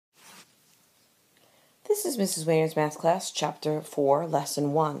This is Mrs. Wayner's Math Class, Chapter 4,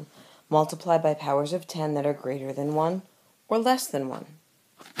 Lesson 1. Multiply by powers of 10 that are greater than 1 or less than 1.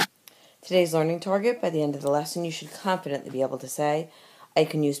 Today's learning target: by the end of the lesson, you should confidently be able to say, I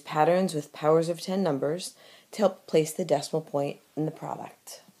can use patterns with powers of 10 numbers to help place the decimal point in the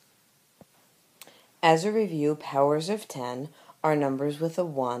product. As a review, powers of 10 are numbers with a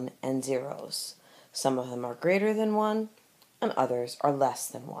 1 and zeros. Some of them are greater than 1, and others are less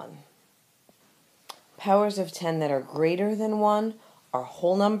than 1. Powers of 10 that are greater than 1 are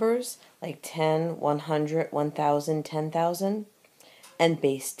whole numbers like 10, 100, 1000, 10,000, and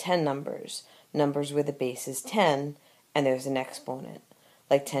base 10 numbers, numbers where the base is 10 and there's an exponent,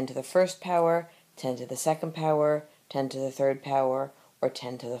 like 10 to the first power, 10 to the second power, 10 to the third power, or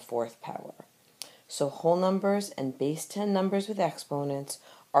 10 to the fourth power. So whole numbers and base 10 numbers with exponents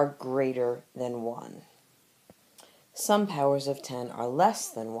are greater than 1. Some powers of 10 are less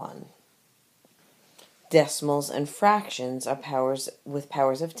than 1. Decimals and fractions are powers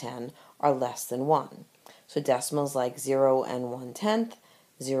of 10 are less than 1. So decimals like 0 and 1/10,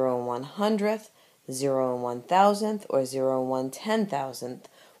 0 and 1/100th, 0 and 1,000th, or 0 and 1/10,000th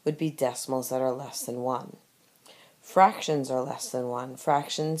would be decimals that are less than 1. Fractions are less than 1.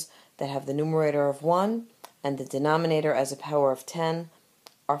 Fractions that have the numerator of 1 and the denominator as a power of 10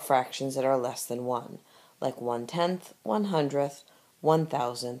 are fractions that are less than 1, like 1/10th, 100th,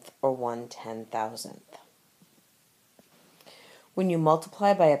 1,000th, or 1/10,000th. When you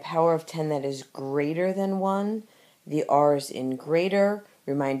multiply by a power of 10 that is greater than 1, the R's in greater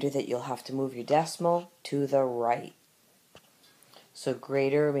remind you that you'll have to move your decimal to the right. So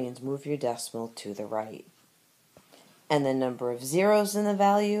greater means move your decimal to the right. And the number of zeros in the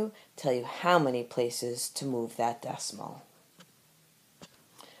value tell you how many places to move that decimal.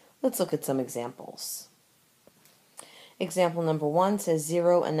 Let's look at some examples. Example number 1 says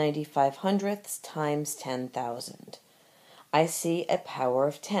 0 and 95/100ths times 10,000. I see a power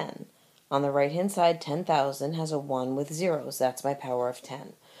of 10. On the right-hand side, 10,000 has a 1 with zeros. That's my power of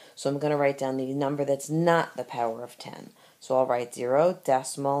 10. So I'm going to write down the number that's not the power of 10. So I'll write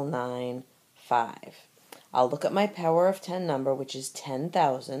 0.95. I'll look at my power of 10 number, which is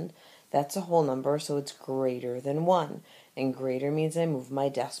 10,000. That's a whole number, so it's greater than 1. And greater means I move my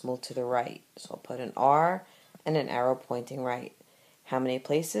decimal to the right. So I'll put an R and an arrow pointing right. How many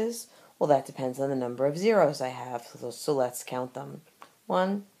places? Well, that depends on the number of zeros I have, so let's count them.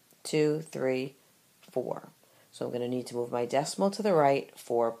 1, 2, 3, 4. So I'm going to need to move my decimal to the right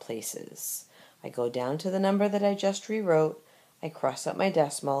 4 places. I go down to the number that I just rewrote, I cross out my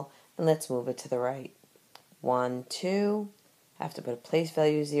decimal, and let's move it to the right. 1, 2, I have to put a place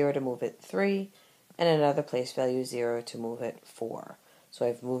value 0 to move it 3, and another place value 0 to move it 4. So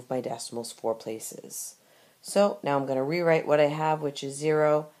I've moved my decimals 4 places. So now I'm going to rewrite what I have, which is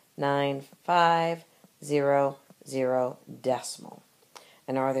 0.9500 decimal.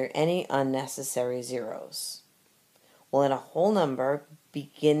 And are there any unnecessary zeros? Well, in a whole number,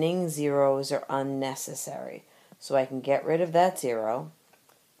 beginning zeros are unnecessary. So I can get rid of that 0.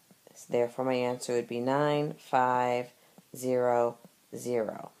 Therefore, my answer would be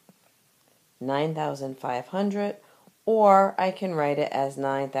 9500. 9,500, or I can write it as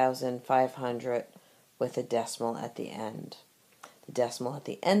 9,500 with a decimal at the end. The decimal at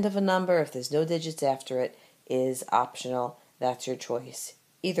the end of a number, if there's no digits after it, is optional. That's your choice.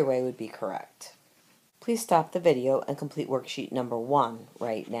 Either way would be correct. Please stop the video and complete worksheet number 1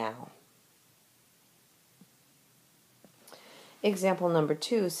 right now. Example number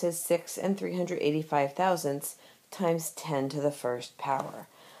 2 says 6 and 385,000ths times 10 to the first power.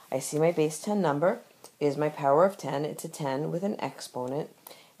 I see my base 10 number is my power of 10. It's a 10 with an exponent.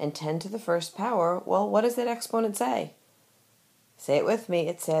 And 10 to the first power, well, what does that exponent say? Say it with me.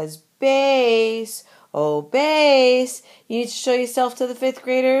 It says base. Oh, base. You need to show yourself to the 5th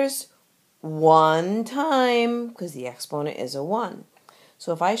graders 1 time, because the exponent is a 1.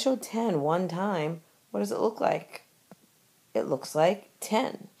 So if I show 10 1 time, what does it look like? It looks like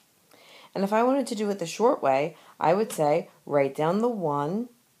 10. And if I wanted to do it the short way, I would say write down the 1,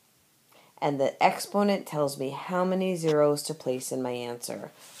 and the exponent tells me how many zeros to place in my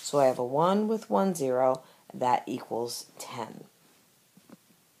answer. So I have a 1 with 1 0, that equals 10.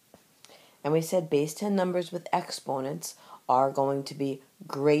 And we said base 10 numbers with exponents are going to be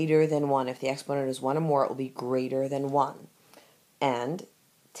greater than 1. If the exponent is 1 or more, it will be greater than 1. And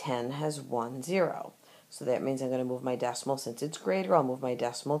 10 has 1 0. So that means I'm going to move my decimal. Since it's greater, I'll move my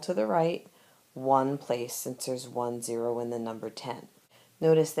decimal to the right 1 place, since there's 1 0 in the number 10.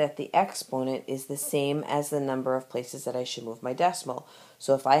 Notice that the exponent is the same as the number of places that I should move my decimal.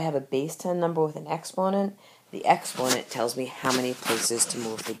 So if I have a base 10 number with an exponent, the exponent tells me how many places to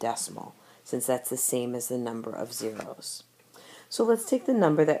move the decimal. since that's the same as the number of zeros. So let's take the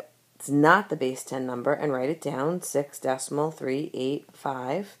number that's not the base 10 number and write it down,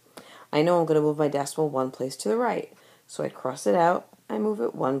 6.385. I know I'm going to move my decimal one place to the right. So I cross it out, I move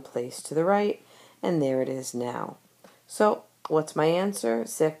it one place to the right, and there it is now. So what's my answer?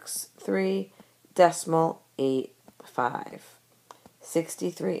 63.85.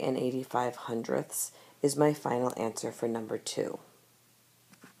 63 and 85 hundredths is my final answer for number 2.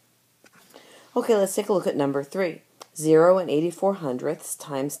 Okay, let's take a look at number 3. 0 and 84 hundredths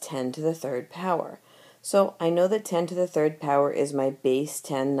times 10 to the third power. So I know that 10 to the third power is my base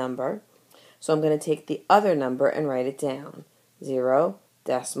 10 number. So I'm going to take the other number and write it down.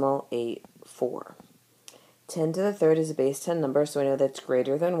 0.84. 10 to the third is a base 10 number, so I know that's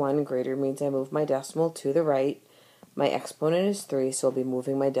greater than 1. Greater means I move my decimal to the right. My exponent is 3, so I'll be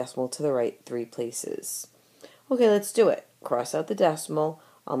moving my decimal to the right 3 places. Okay, let's do it. Cross out the decimal.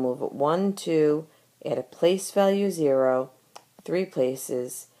 I'll move it 1, 2, add a place value 0, 3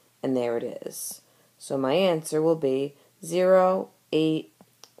 places, and there it is. So my answer will be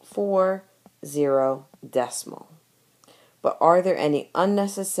 0.840 decimal. But are there any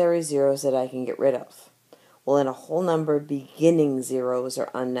unnecessary zeros that I can get rid of? Well, in a whole number, beginning zeros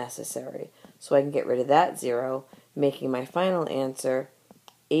are unnecessary. So I can get rid of that 0, making my final answer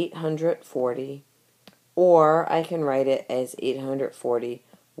 840, or I can write it as 840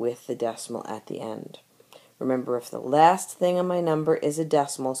 with the decimal at the end. Remember, if the last thing on my number is a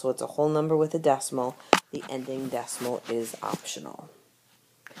decimal, so it's a whole number with a decimal, the ending decimal is optional.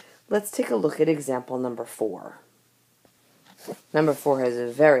 Let's take a look at example number 4. Number 4 has a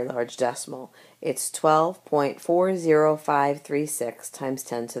very large decimal. It's 12.40536 times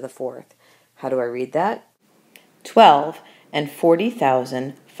 10 to the fourth. How do I read that? 12 and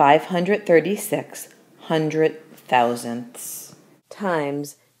 40,536 hundred thousandths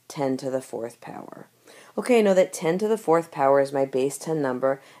times 10 to the fourth power. Okay, I know that 10 to the fourth power is my base 10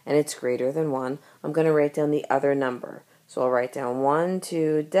 number, and it's greater than 1. I'm going to write down the other number. So I'll write down 1,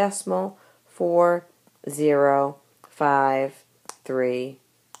 2, decimal, 4, 0, 5, 3,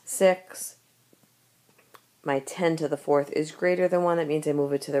 6. My 10 to the fourth is greater than 1. That means I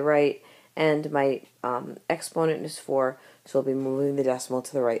move it to the right. And my exponent is 4, so I'll be moving the decimal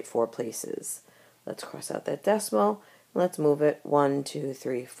to the right 4 places. Let's cross out that decimal. Let's move it 1, 2,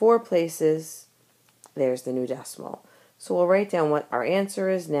 3, 4 places. There's the new decimal. So we'll write down what our answer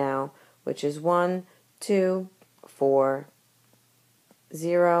is now, which is 1, 2, 4,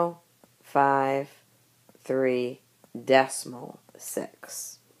 0, 5, 3, decimal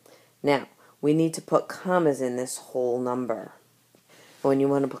 6. Now, we need to put commas in this whole number. When you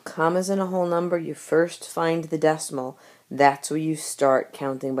want to put commas in a whole number, you first find the decimal. That's where you start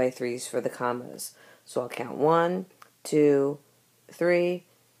counting by 3s for the commas. So I'll count 1, 2, 3,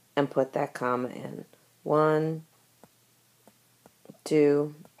 and put that comma in. 1,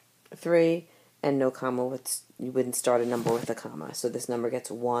 2, 3, and no comma. You wouldn't start a number with a comma. So this number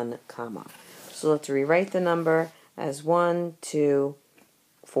gets 1 comma. So let's rewrite the number as 1, 2,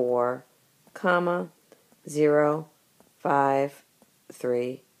 4, comma, 0, 5,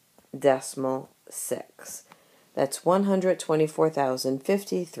 3, decimal 6. That's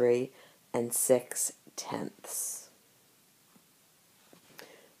 124,053 and 6 tenths.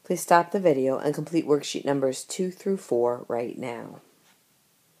 Please stop the video and complete worksheet numbers 2 through 4 right now.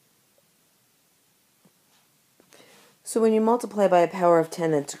 So when you multiply by a power of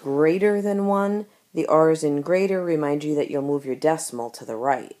 10 that's greater than 1, the R's in greater remind you that you'll move your decimal to the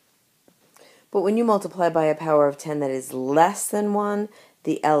right. But when you multiply by a power of 10 that is less than 1,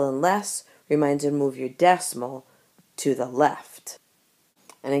 the L in less reminds you to move your decimal to the left.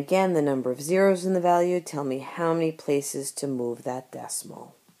 And again, the number of zeros in the value tell me how many places to move that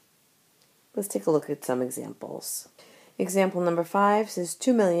decimal. Let's take a look at some examples. Example number 5 says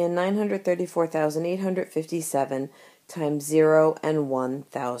 2,934,857 times 0 and 1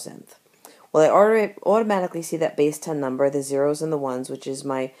 thousandth. Well, I automatically see that base 10 number, the zeros and the ones, which is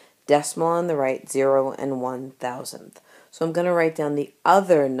my decimal on the right, 0 and 1 thousandth. So I'm going to write down the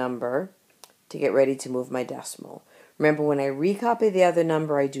other number to get ready to move my decimal. Remember, when I recopy the other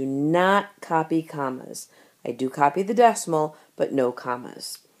number, I do not copy commas. I do copy the decimal, but no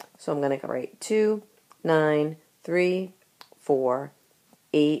commas. So I'm going to write 2, 9, 3, 4,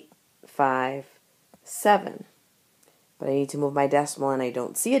 8, 5, 7. But I need to move my decimal, and I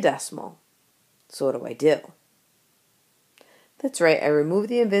don't see a decimal. So what do I do? That's right, I remove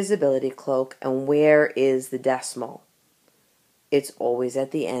the invisibility cloak, and where is the decimal? It's always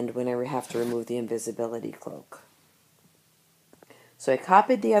at the end when I have to remove the invisibility cloak. So I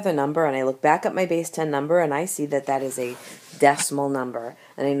copied the other number and I look back at my base 10 number and I see that that is a decimal number.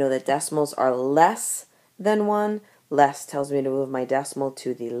 And I know that decimals are less than 1. Less tells me to move my decimal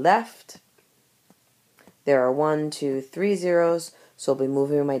to the left. There are 1, 2, 3 zeros, so I'll be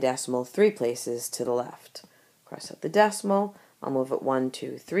moving my decimal 3 places to the left. Cross out the decimal, I'll move it 1,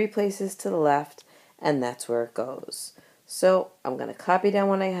 2, 3 places to the left, and that's where it goes. So I'm going to copy down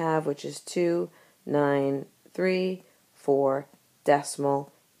what I have, which is 2, 9, 3, 4,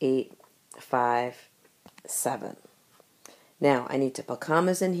 decimal, 8, 5, 7. Now I need to put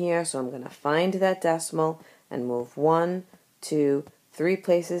commas in here, so I'm going to find that decimal and move 1, 2, 3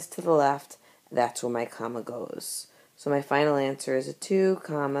 places to the left. That's where my comma goes. So my final answer is a 2,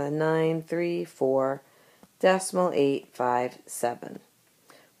 9, 3, 4, decimal 8, 5, 7,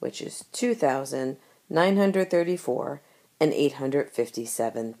 which is 2,934 and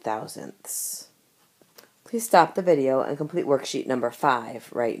 857 thousandths. Please stop the video and complete worksheet number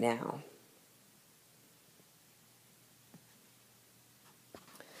 5 right now.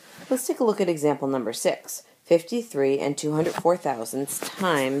 Let's take a look at example number 6. 53 and 204 thousandths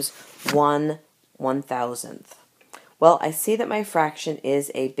times 1 1,000th. Well, I see that my fraction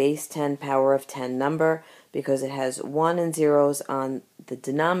is a base 10 power of 10 number because it has 1 and zeros on the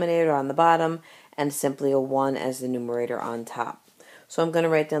denominator on the bottom and simply a 1 as the numerator on top. So I'm going to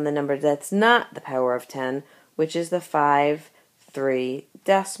write down the number that's not the power of 10, which is the 5, 3,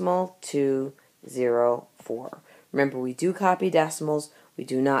 decimal 2, 0, 4. Remember, we do copy decimals, we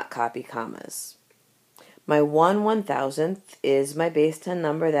do not copy commas. My 1 1,000th is my base 10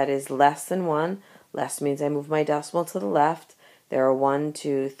 number that is less than 1. Less means I move my decimal to the left. There are 1,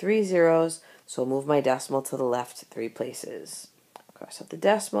 2, 3 zeros, so I'll move my decimal to the left 3 places. Cross out the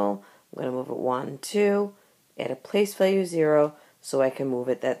decimal. I'm going to move it 1, 2, add a place value 0, so I can move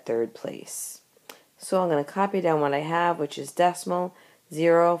it that 3rd place. So I'm going to copy down what I have, which is decimal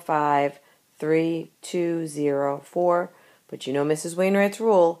 0, 5, 3, 2, 0, 4. But you know Mrs. Wainwright's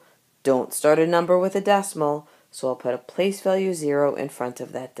rule, don't start a number with a decimal, so I'll put a place value 0 in front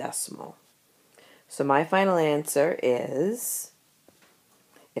of that decimal. So my final answer is,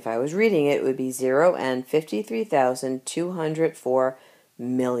 if I was reading it, it would be 0 and 53,204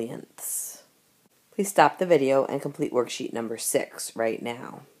 millionths. Please stop the video and complete worksheet number 6 right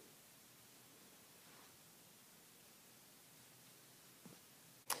now.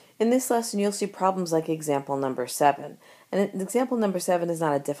 In this lesson, you'll see problems like example number 7. And example number 7 is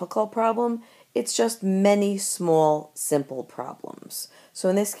not a difficult problem. It's just many small, simple problems. So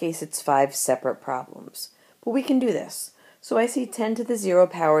in this case, it's 5 separate problems. But we can do this. So I see 10 to the 0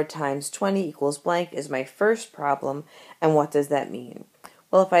 power times 20 equals blank is my first problem. And what does that mean?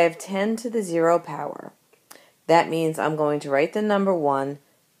 Well, if I have 10 to the 0 power, that means I'm going to write the number 1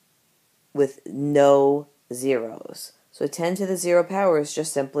 with no zeros. So 10 to the 0 power is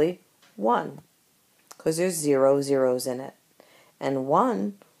just simply 1, because there's 0 zeros in it. And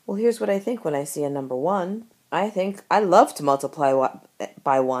 1, well, here's what I think when I see a number 1. I think I love to multiply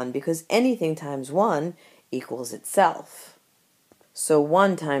by 1 because anything times 1 equals itself. So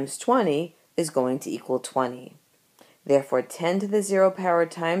 1 times 20 is going to equal 20. Therefore, 10 to the 0 power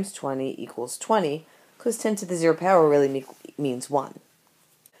times 20 equals 20, because 10 to the 0 power really means 1.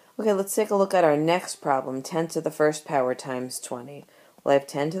 Okay, let's take a look at our next problem, 10 to the first power times 20. Well, I have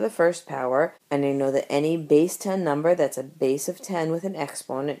 10 to the first power, and I know that any base 10 number that's a base of 10 with an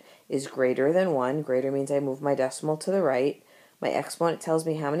exponent is greater than 1. Greater means I move my decimal to the right. My exponent tells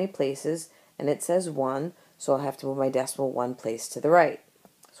me how many places, and it says 1, so I'll have to move my decimal 1 place to the right.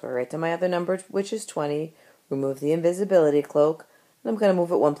 So I write down my other number, which is 20, remove the invisibility cloak, and I'm going to move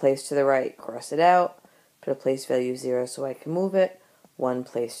it 1 place to the right. Cross it out, put a place value 0 so I can move it 1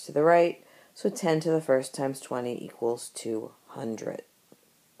 place to the right. So 10 to the first times 20 equals 200.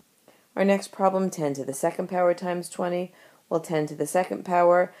 Our next problem, 10 to the second power times 20. Well, 10 to the second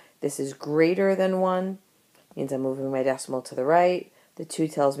power, this is greater than 1. Means I'm moving my decimal to the right. The 2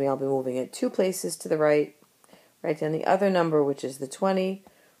 tells me I'll be moving it 2 places to the right. Write down the other number, which is the 20.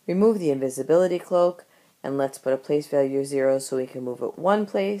 Remove the invisibility cloak, and let's put a place value 0 so we can move it 1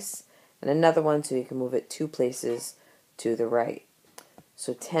 place, and another one so we can move it 2 places to the right.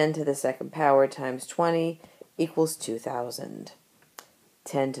 So 10 to the second power times 20 equals 2,000.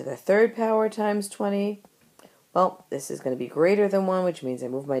 10 to the third power times 20, well, this is going to be greater than 1, which means I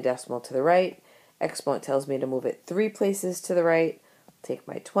move my decimal to the right. Exponent tells me to move it 3 places to the right. Take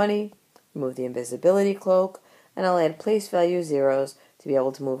my 20, remove the invisibility cloak, and I'll add place value zeros to be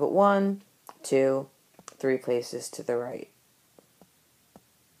able to move it 1, 2, 3 places to the right.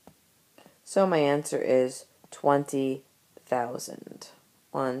 So my answer is 20,000.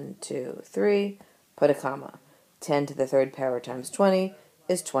 1, 2, 3, put a comma. 10 to the third power times 20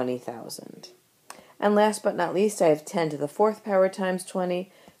 is 20,000. And last but not least, I have 10 to the fourth power times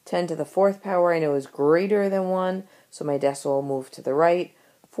 20. 10 to the fourth power I know is greater than 1, so my decimal will move to the right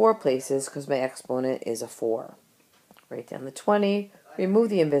 4 places because my exponent is a 4. Write down the 20, remove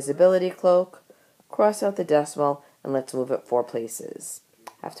the invisibility cloak, cross out the decimal, and let's move it 4 places.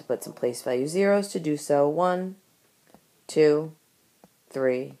 I have to put some place value zeros to do so. 1, 2,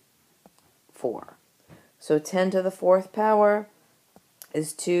 3, 4. So 10 to the fourth power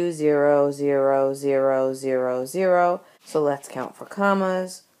is 2, 0, 0, 0, 0, 0. So let's count for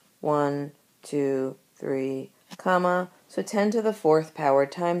commas. 1, 2, 3, comma. So 10 to the fourth power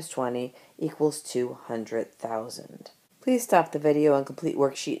times 20 equals 200,000. Please stop the video and complete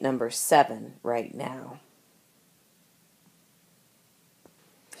worksheet number 7 right now.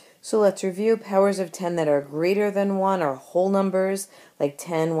 So let's review. Powers of 10 that are greater than 1 are whole numbers like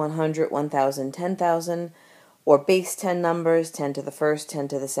 10, 100, 1,000, 10,000, or base 10 numbers, 10 to the first, 10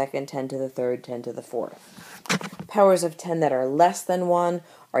 to the second, 10 to the third, 10 to the fourth. Powers of 10 that are less than 1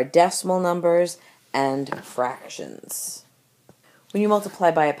 are decimal numbers and fractions. When you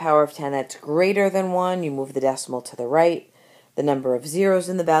multiply by a power of 10 that's greater than 1, you move the decimal to the right. The number of zeros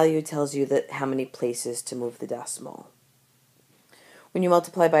in the value tells you how many places to move the decimal. When you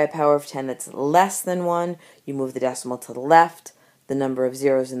multiply by a power of 10 that's less than 1, you move the decimal to the left. The number of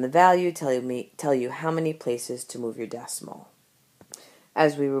zeros in the value tell you how many places to move your decimal.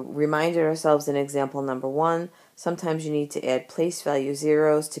 As we reminded ourselves in example number 1, sometimes you need to add place value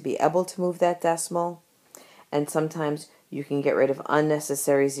zeros to be able to move that decimal, and sometimes you can get rid of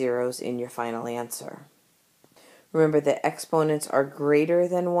unnecessary zeros in your final answer. Remember that exponents are greater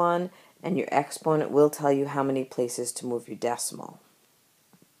than 1, and your exponent will tell you how many places to move your decimal.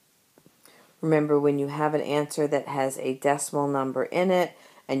 Remember, when you have an answer that has a decimal number in it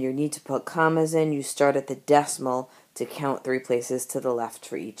and you need to put commas in, you start at the decimal to count 3 places to the left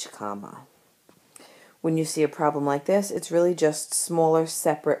for each comma. When you see a problem like this, it's really just smaller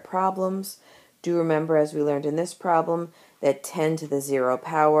separate problems. Do remember, as we learned in this problem, that 10 to the 0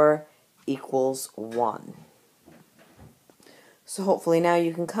 power equals 1. So hopefully now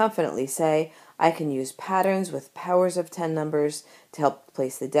you can confidently say, I can use patterns with powers of 10 numbers to help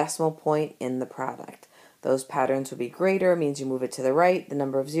place the decimal point in the product. Those patterns will be greater, means you move it to the right, the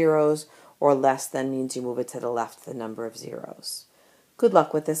number of zeros, or less than means you move it to the left, the number of zeros. Good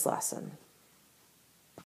luck with this lesson.